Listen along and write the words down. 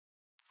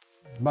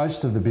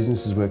Most of the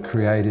businesses were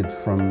created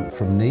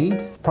from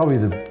need. Probably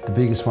the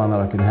biggest one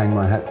that I can hang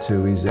my hat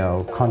to is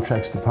our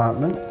contracts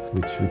department,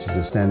 which is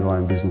a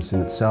standalone business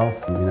in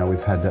itself. You know,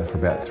 we've had that for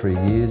about 3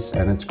 years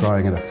and it's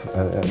growing at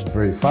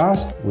very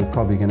fast. We're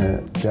probably going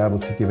to be able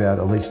to give out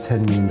at least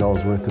 $10 million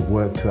worth of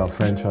work to our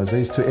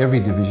franchisees, to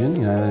every division.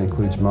 You know, that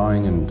includes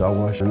mowing and dog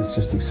wash. And it's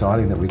just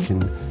exciting that we can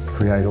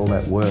create all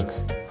that work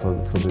for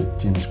the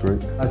Gyms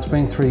Group. It's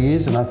been 3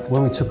 years, and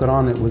when we took it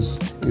on, it was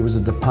a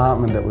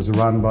department that was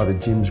run by the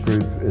Gyms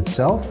Group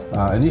itself.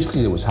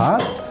 Initially, it was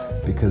hard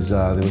because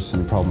there was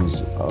some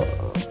problems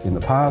in the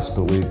past,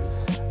 but we've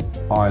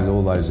ironed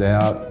all those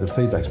out. The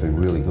feedback's been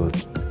really good.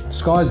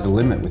 Sky's the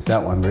limit with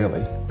that one,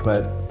 really.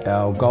 But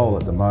our goal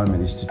at the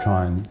moment is to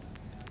try and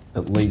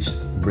at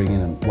least bring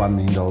in $1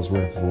 million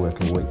worth of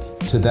work a week.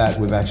 To that,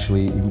 we've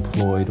actually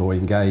employed or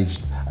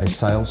engaged a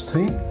sales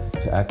team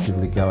to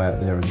actively go out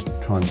there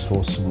and try and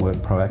source some work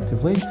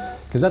proactively.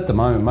 Because at the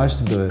moment, most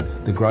of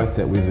the growth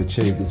that we've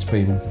achieved, it's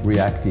been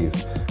reactive,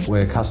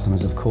 where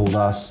customers have called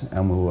us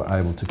and we were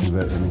able to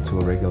convert them into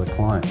a regular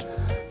client.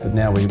 But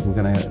now we're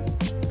going to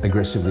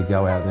aggressively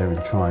go out there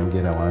and try and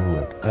get our own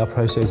work. Our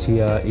process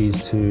here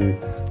is to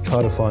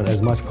try to find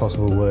as much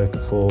possible work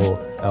for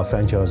our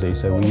franchisees.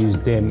 So we use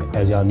them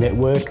as our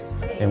network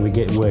and we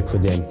get work for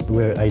them.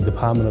 We're a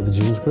department of the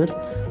Gyms Group,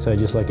 so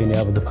just like any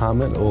other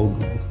department, all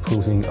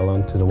pulling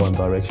along to the one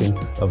direction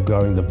of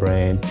growing the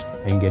brand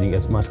and getting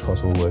as much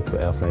possible work for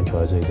our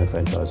franchisees and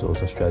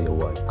franchisors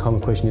Australia-wide.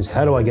 Common question is,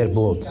 how do I get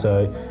aboard?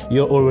 So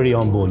you're already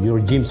on board. You're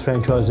a Gyms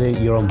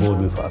franchisee, you're on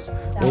board with us.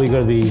 All you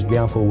got to be is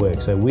down for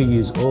work. So we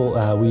use the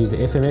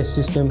FMS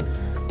system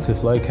to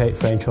locate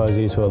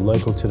franchisees who are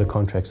local to the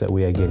contracts that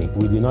we are getting.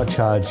 We do not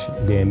charge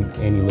them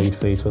any lead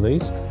fees for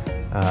these.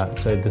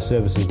 So the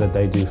services that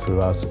they do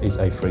for us is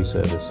a free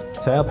service.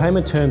 So our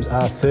payment terms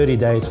are 30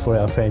 days for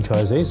our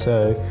franchisees.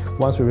 So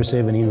once we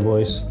receive an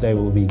invoice, they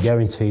will be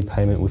guaranteed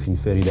payment within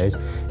 30 days,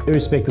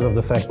 irrespective of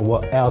the fact of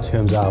what our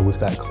terms are with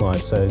that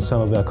client. So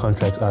some of our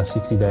contracts are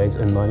 60 days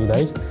and 90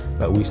 days,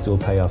 but we still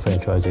pay our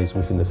franchisees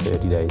within the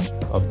 30 days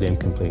of them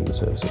completing the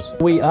services.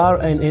 We are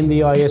an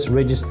NDIS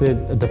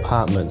registered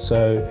department.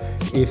 So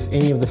if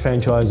any of the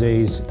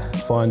franchisees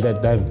find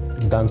that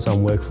they've done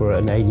some work for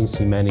an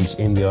agency managed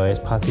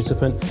NDIS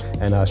participant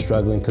and are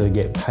struggling to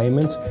get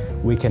payment,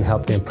 we can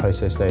help them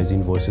process those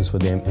invoices for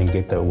them and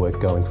get that work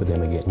going for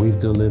them again. We've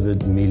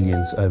delivered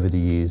millions over the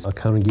years. I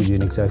can't give you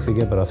an exact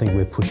figure, but I think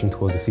we're pushing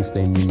towards the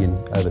 15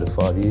 million over the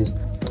 5 years.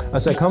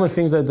 So common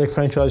things that the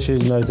franchise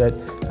should know that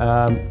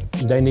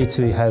they need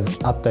to have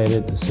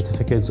updated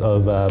certificates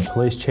of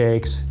police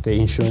checks, their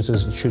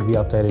insurances should be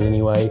updated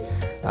anyway,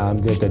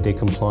 that they're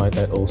compliant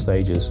at all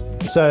stages.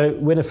 So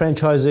when a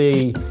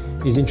franchisee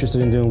is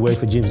interested in doing work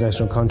for Gyms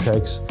National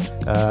Contracts,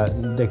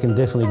 they can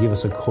definitely give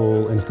us a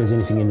call, and if there's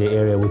anything in their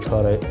area, we'll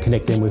try to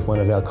connect them with one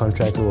of our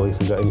contractors or if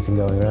we've got anything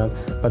going around.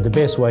 But the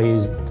best way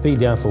is to be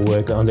down for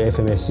work on the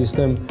FMS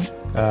system.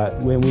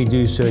 When we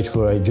do search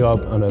for a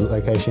job on a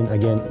location,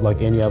 again,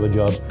 like any other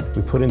job,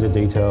 we put in the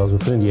details, we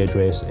put in the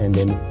address, and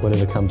then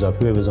whatever comes up,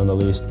 whoever's on the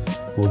list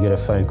will get a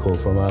phone call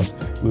from us.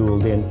 We will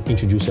then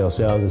introduce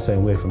ourselves and say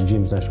we're from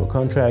Gyms National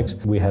Contracts.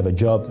 We have a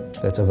job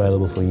that's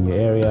available for you in your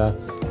area.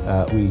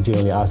 We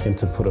generally ask them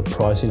to put a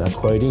price in, a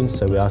quote in,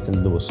 so we ask them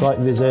to do a site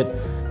visit,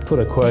 put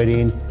a quote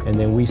in, and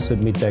then we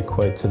submit that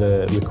quote to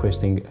the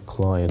requesting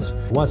client.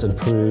 Once it's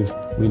approved,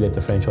 we let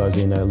the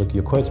franchisee know, look,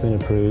 your quote's been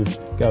approved,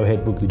 go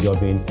ahead, book the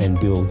job in and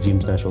bill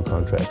Gyms National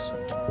Contracts.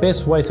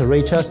 Best way to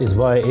reach us is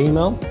via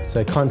email,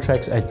 so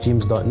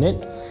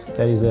contracts@gyms.net.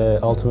 That is the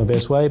ultimate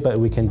best way, but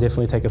we can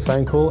definitely take a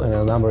phone call, and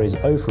our number is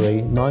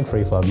 03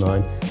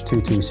 9359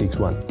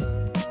 2261.